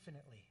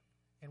infinitely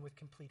and with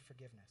complete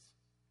forgiveness.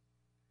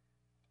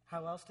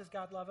 How else does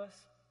God love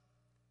us?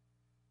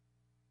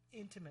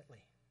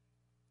 Intimately,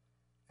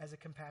 as a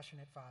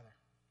compassionate Father.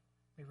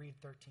 We read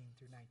 13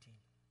 through 19.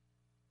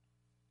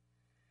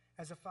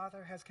 As a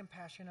father has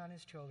compassion on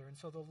his children,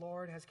 so the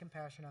Lord has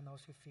compassion on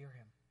those who fear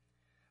him.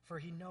 For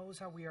he knows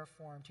how we are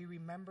formed. He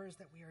remembers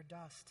that we are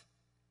dust.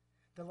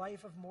 The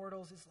life of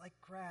mortals is like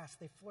grass.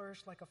 They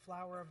flourish like a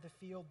flower of the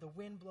field. The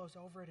wind blows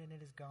over it and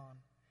it is gone,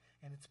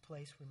 and its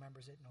place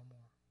remembers it no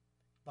more.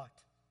 But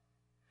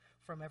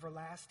from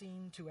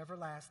everlasting to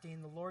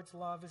everlasting, the Lord's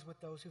love is with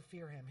those who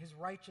fear him, his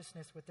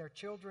righteousness with their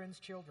children's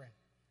children,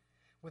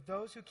 with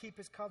those who keep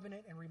his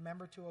covenant and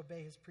remember to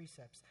obey his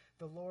precepts.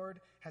 The Lord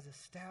has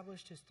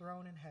established his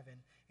throne in heaven,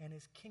 and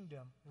his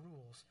kingdom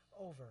rules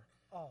over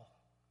all.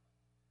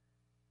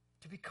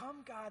 To become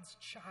God's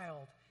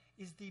child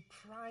is the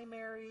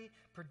primary,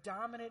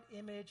 predominant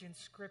image in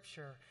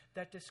Scripture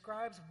that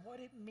describes what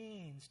it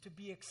means to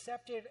be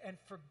accepted and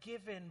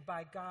forgiven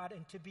by God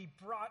and to be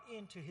brought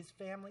into his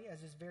family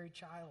as his very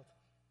child.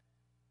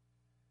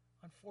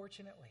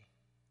 Unfortunately,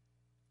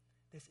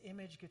 this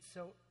image gets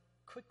so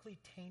quickly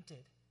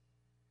tainted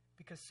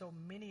because so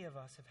many of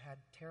us have had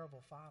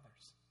terrible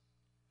fathers.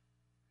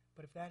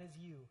 But if that is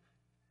you,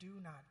 do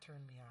not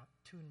tune me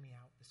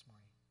out this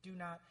morning. Do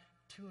not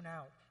tune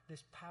out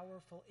this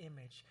powerful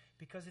image,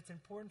 because it's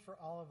important for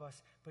all of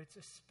us, but it's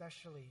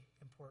especially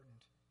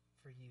important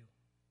for you.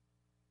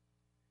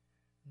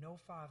 No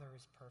father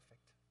is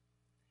perfect.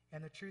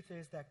 And the truth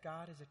is that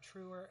God is a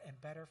truer and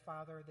better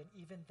father than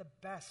even the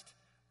best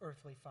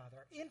earthly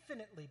father,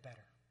 infinitely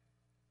better.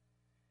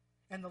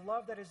 And the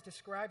love that is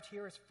described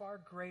here is far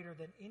greater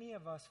than any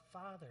of us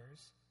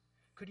fathers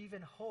could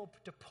even hope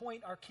to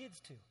point our kids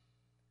to.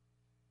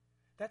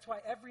 That's why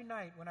every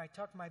night when I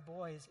tuck my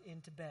boys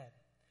into bed,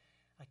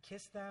 I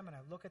kiss them and I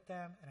look at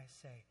them and I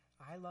say,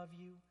 I love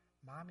you,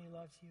 mommy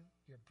loves you,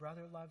 your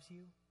brother loves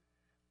you,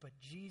 but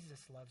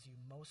Jesus loves you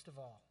most of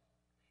all,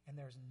 and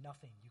there's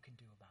nothing you can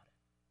do about it.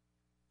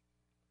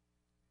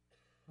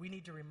 We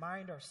need to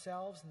remind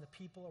ourselves and the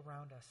people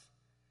around us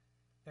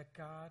that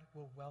God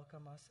will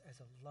welcome us as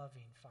a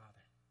loving Father.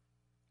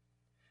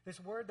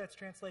 This word that's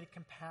translated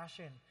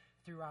compassion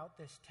throughout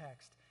this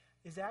text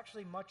is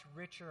actually much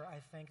richer, I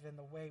think, than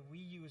the way we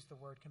use the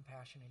word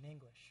compassion in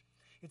English.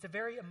 It's a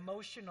very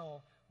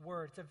emotional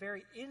word. It's a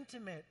very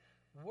intimate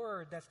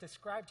word that's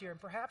described here.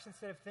 And perhaps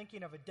instead of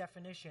thinking of a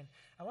definition,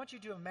 I want you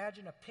to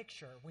imagine a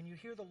picture when you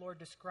hear the Lord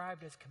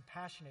described as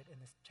compassionate in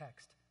this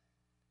text.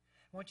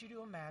 I want you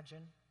to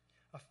imagine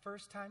a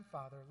first-time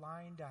father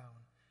lying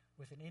down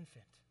with an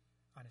infant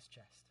on his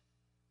chest.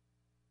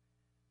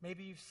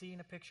 Maybe you've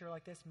seen a picture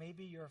like this.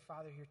 Maybe you're a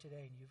father here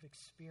today and you've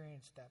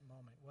experienced that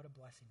moment. What a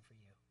blessing for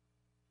you.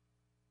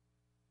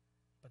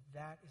 But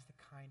that is the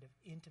kind of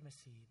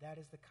intimacy, that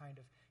is the kind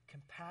of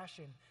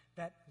compassion,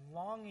 that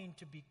longing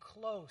to be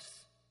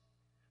close.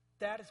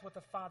 That is what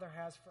the Father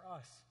has for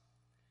us.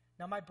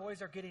 Now, my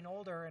boys are getting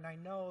older, and I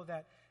know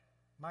that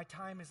my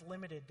time is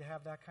limited to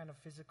have that kind of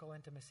physical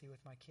intimacy with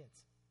my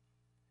kids.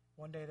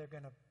 One day they're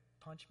going to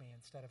punch me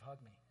instead of hug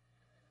me,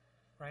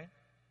 right?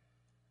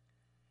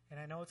 And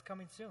I know it's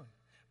coming soon.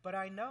 But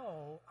I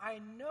know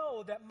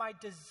that my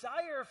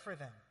desire for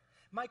them,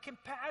 my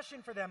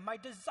compassion for them, my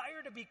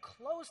desire to be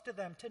close to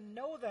them, to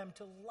know them,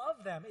 to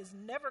love them is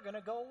never going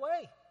to go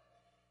away.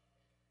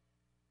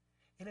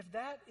 And if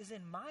that is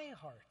in my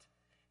heart,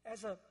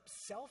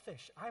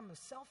 I'm a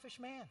selfish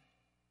man.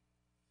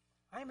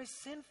 I'm a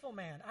sinful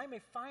man. I'm a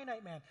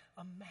finite man.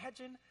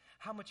 Imagine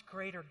how much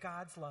greater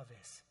God's love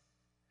is.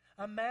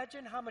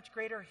 Imagine how much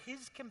greater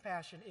his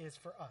compassion is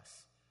for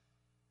us.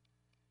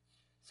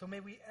 So may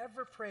we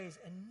ever praise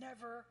and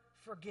never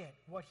forget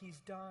what he's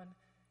done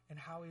and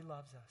how he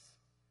loves us,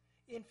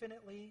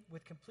 infinitely,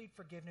 with complete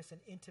forgiveness,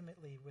 and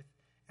intimately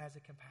as a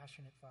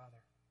compassionate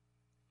Father.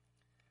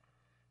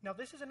 Now,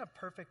 this isn't a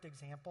perfect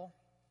example,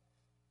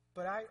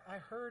 but I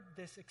heard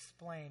this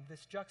explained,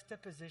 this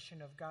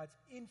juxtaposition of God's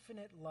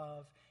infinite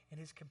love and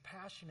his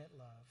compassionate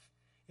love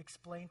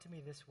explained to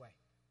me this way.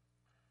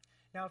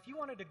 Now, if you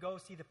wanted to go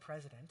see the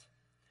president,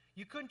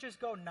 you couldn't just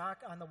go knock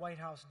on the White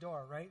House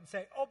door, right, and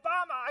say,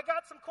 Obama, I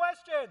got some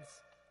questions.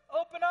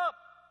 Open up.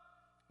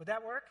 Would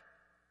that work?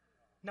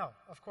 No,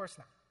 of course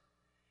not.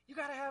 You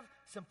got to have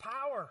some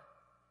power.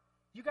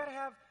 You got to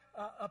have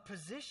a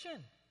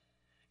position.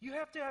 You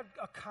have to have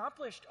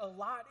accomplished a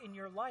lot in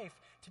your life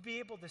to be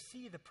able to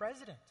see the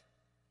president.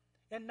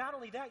 And not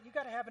only that, you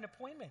got to have an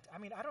appointment. I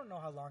mean, I don't know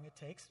how long it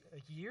takes.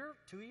 A year?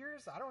 2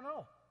 years? I don't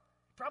know.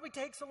 It probably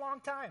takes a long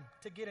time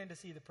to get in to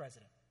see the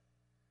president.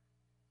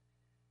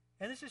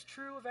 And this is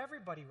true of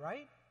everybody,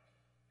 right?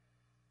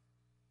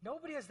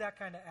 Nobody has that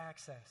kind of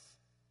access.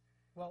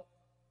 Well,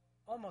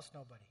 almost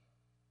nobody.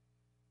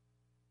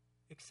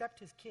 Except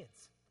his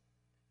kids.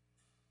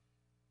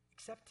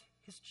 Except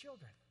his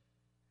children.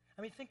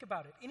 I mean, think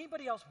about it.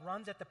 Anybody else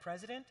runs at the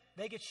president,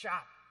 they get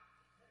shot.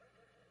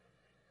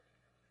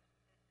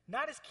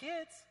 Not his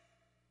kids.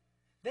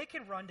 They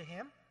can run to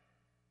him.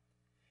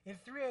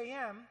 At 3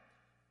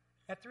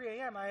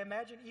 a.m., I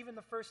imagine even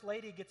the first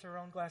lady gets her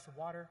own glass of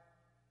water.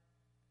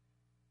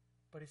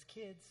 But his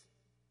kids,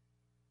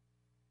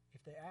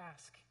 if they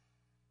ask,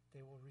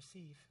 they will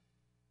receive.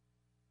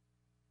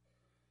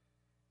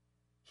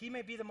 He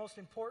may be the most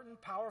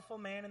important, powerful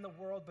man in the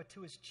world, but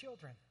to his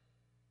children,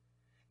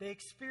 they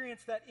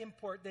experience that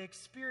import, they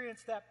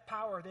experience that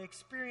power, they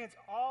experience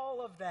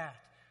all of that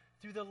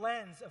through the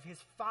lens of his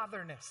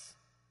fatherness.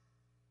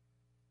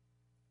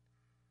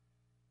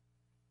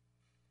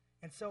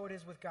 And so it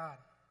is with God.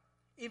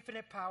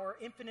 Infinite power,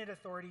 infinite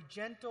authority,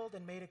 gentled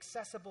and made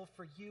accessible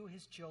for you,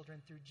 his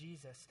children, through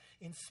Jesus,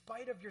 in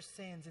spite of your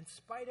sins, in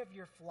spite of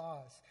your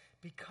flaws,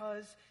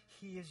 because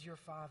he is your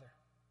Father,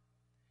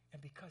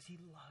 and because he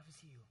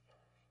loves you.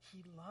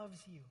 He loves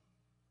you.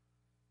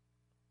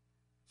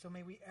 So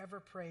may we ever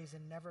praise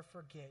and never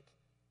forget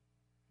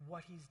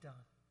what he's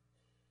done,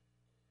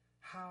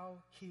 how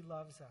he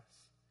loves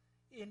us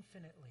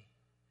infinitely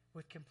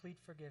with complete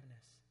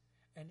forgiveness,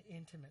 and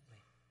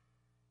intimately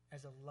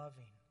as a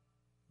loving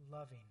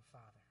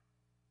Father.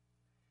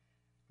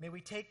 May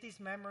we take these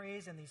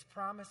memories and these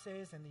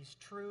promises and these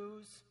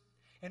truths,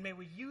 and may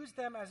we use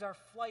them as our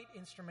flight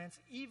instruments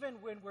even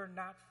when we're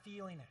not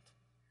feeling it.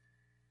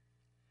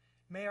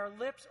 May our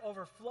lips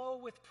overflow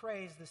with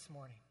praise this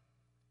morning.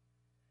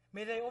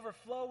 May they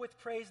overflow with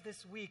praise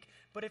this week.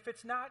 But if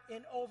it's not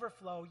in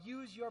overflow,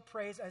 use your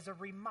praise as a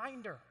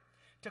reminder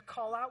to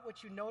call out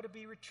what you know to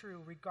be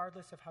true,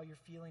 regardless of how you're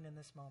feeling in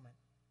this moment.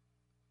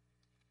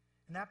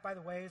 And that, by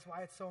the way, is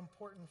why it's so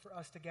important for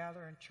us to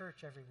gather in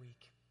church every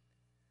week.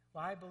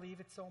 Why I believe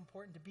it's so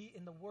important to be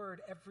in the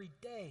Word every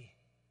day.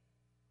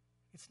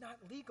 It's not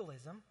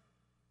legalism,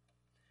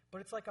 but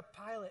it's like a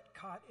pilot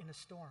caught in a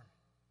storm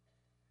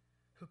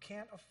who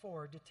can't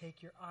afford to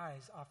take your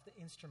eyes off the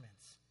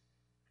instruments.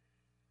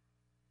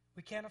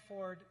 We can't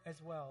afford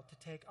as well to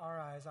take our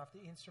eyes off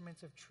the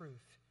instruments of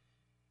truth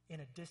in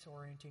a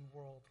disorienting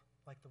world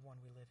like the one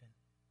we live in.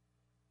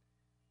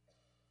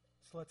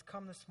 So let's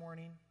come this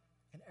morning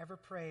and ever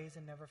praise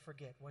and never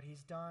forget what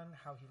he's done,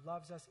 how he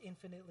loves us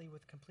infinitely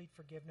with complete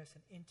forgiveness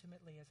and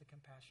intimately as a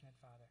compassionate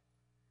Father.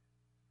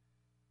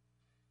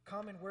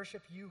 Come and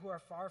worship you who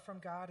are far from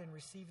God and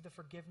receive the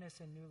forgiveness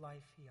and new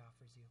life he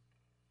offers you.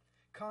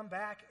 Come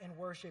back and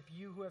worship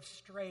you who have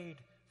strayed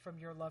from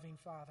your loving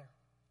Father.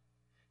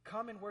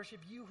 Come and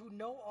worship you who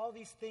know all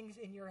these things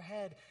in your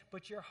head,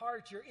 but your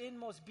heart, your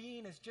inmost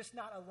being is just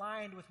not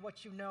aligned with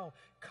what you know.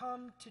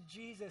 Come to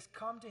Jesus,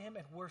 come to him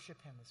and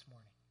worship him this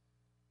morning.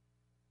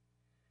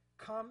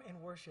 Come and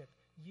worship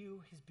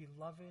you, his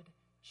beloved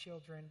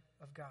children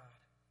of God.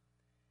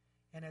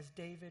 And as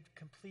David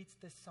completes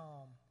this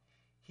psalm,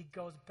 he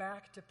goes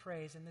back to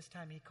praise, and this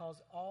time he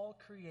calls all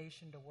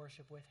creation to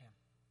worship with him.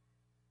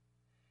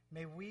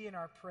 May we in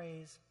our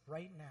praise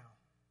right now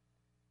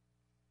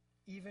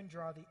even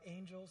draw the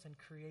angels and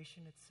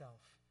creation itself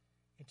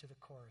into the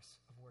chorus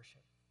of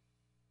worship.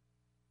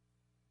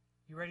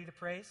 You ready to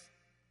praise?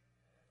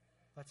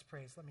 Let's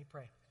praise. Let me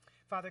pray.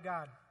 Father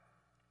God,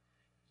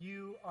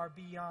 you are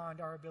beyond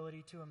our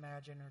ability to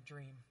imagine or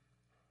dream.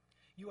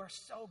 You are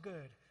so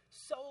good,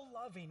 so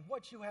loving.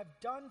 What you have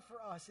done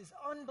for us is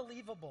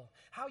unbelievable.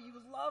 How you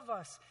love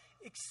us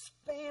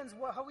expands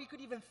how we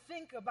could even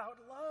think about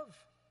love.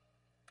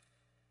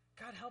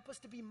 God, help us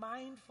to be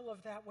mindful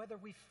of that, whether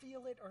we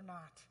feel it or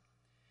not.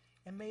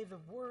 And may the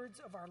words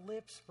of our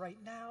lips right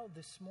now,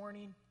 this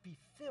morning, be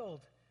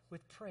filled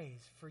with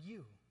praise for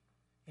you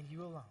and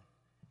you alone.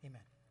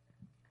 Amen.